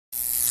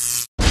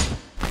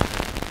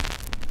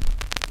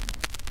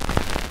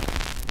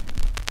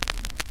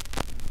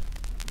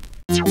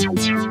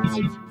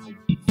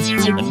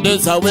And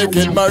this a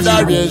wicked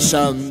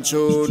murderation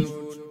tune.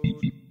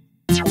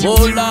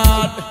 Oh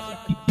Lord,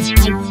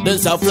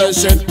 this a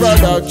flesh and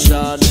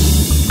production.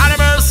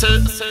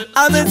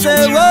 I'm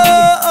say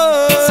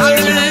whoa,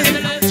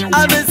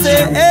 I'm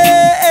say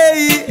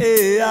hey,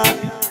 hey,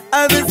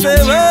 I'm say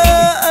whoa,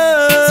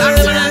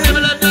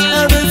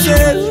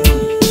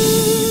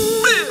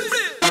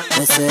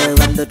 I'm say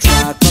run the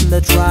track, run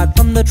the track,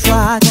 run the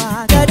track.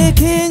 You're the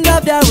king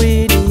of the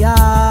radio.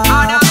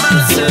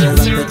 Say run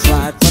the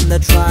track, run the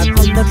track,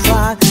 run the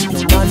track.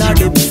 None of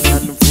them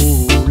can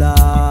fool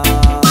us.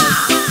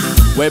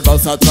 We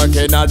bust a truck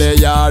inna the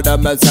yard,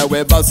 me say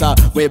we bust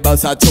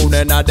a tune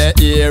inna the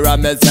ear,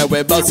 me say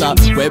we bust a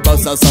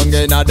song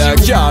inna the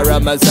car,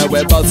 me say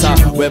we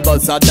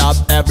bust a dab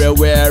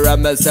everywhere,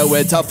 me say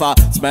we tougher.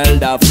 Smell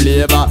the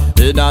flavor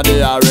inna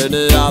the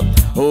arena.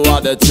 Who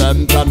are the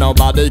champion?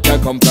 Nobody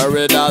can compare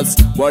with us.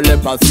 Well,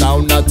 if a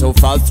sound not too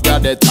fast, we are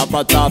the top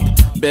of top.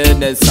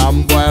 Been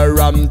somewhere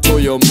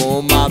to your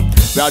mama.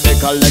 We are the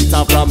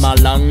collector from a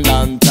long,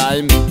 long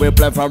time. We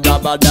play from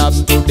rubber dub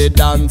to the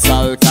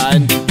dancehall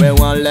kind. We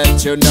won't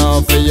let you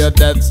know for your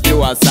debts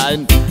you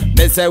assign.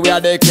 They say we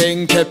are the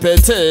king, keep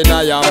it in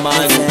your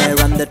mind. They say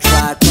run the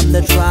track, run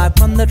the track,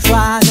 run the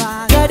track.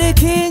 You're the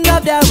king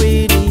of the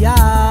radio.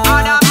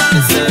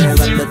 They say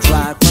run the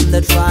track, run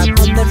the track,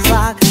 run the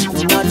track.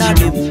 None of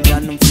them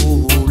can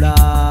fool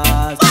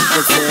us.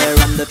 They say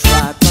run the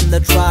track, run the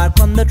track,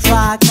 run the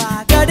track.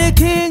 You're the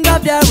king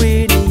of the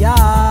radio.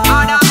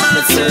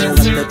 They say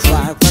run the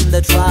track, run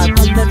the track,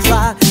 run the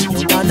track.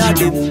 None of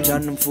them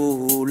can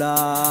fool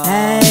us.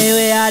 Hey,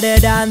 we are the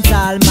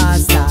dancehall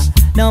master.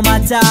 No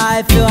matter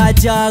if you are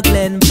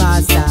juggling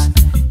faster.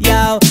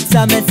 Yo,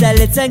 so me say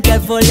listen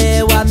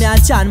carefully while me a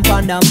chant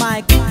on the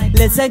mic.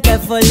 Listen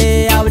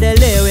carefully how the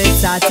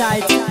lyrics are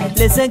tight.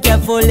 Listen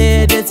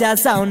carefully, this your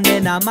sound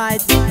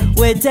dynamite.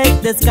 We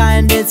take this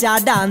kind, this your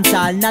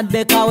dancehall, not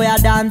because we are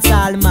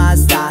dancehall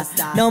master.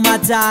 No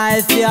matter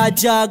if you are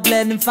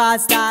juggling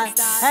faster.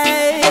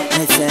 Hey,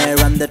 I say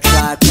run the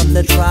track, run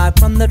the track,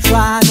 run the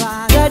track.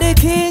 You're the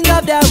king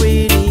of the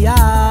radio.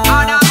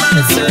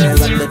 I say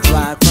run the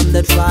track, run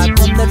the track,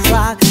 run the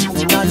track.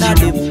 None of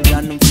them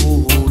can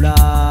fool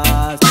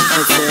us.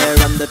 I say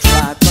run the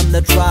track, run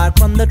the track,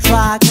 run the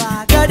track.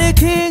 You're the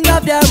king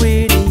of the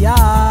radio.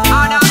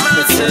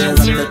 I say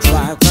run the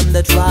track, run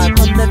the track,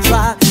 run the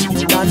track.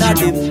 None of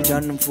them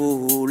can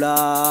fool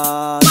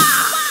us.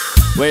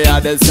 We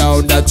are the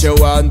sound that you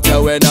want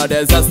to win a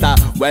disaster.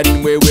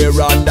 When we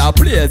run the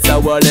place, a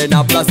world in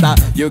a plaster.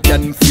 You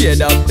can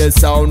fade up the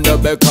sound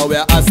because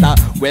we're asta.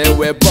 When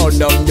we burn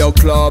down your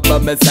club,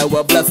 me say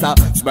we blaster.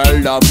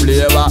 Smell the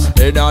flavor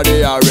in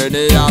the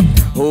arena.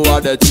 Who are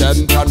the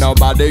champion?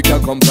 Nobody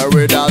can compare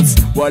with us.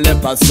 Well,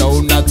 if a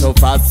sound not too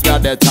fast, we're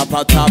the top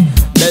of top.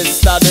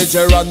 Mr.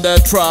 DJ run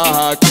the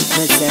track.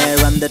 Me say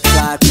run the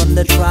track, run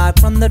the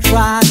track, run the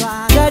track.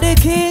 You're the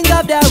king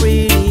of the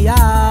radio.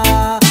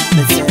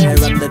 Me say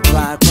run the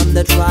track, run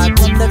the track,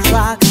 run the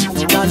track.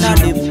 None of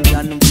them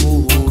can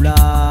fool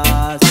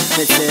us.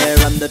 Me say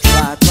run the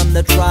track, run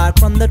the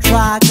track, run the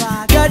track.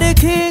 You're the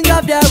king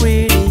of the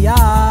radio.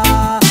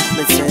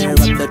 Me say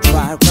run the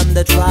track, run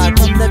the track,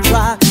 run the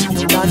track.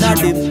 None of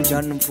them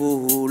can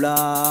fool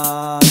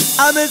us.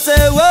 I me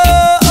say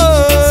whoa,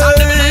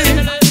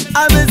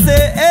 I me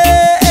say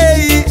hey,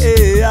 hey,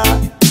 hey.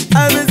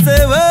 I me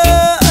say whoa.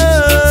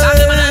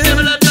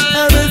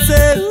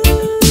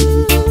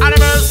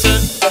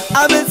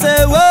 I me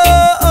say whoa,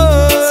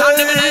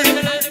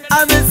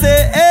 I me say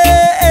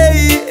hey, hey,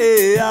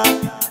 hey.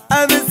 I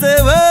me say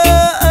whoa,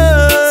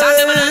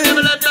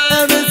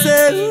 I me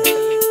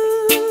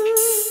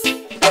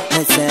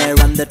say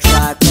run the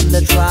track, run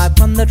the track,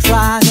 run the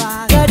track.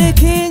 You're the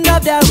king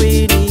of the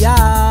radio.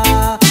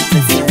 Me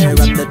say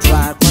run the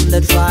track, run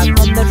the track,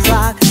 run the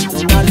track.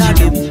 None of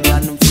them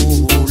can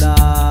fool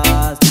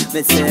us.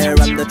 Me say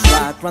run the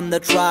track, run the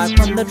track,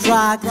 run the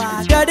track.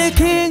 You're the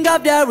king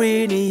of the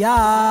radio.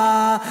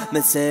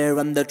 Me say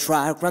run the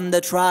track, run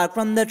the track,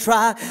 run the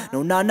track.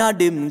 No, none of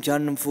them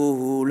can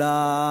fool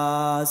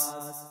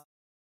us.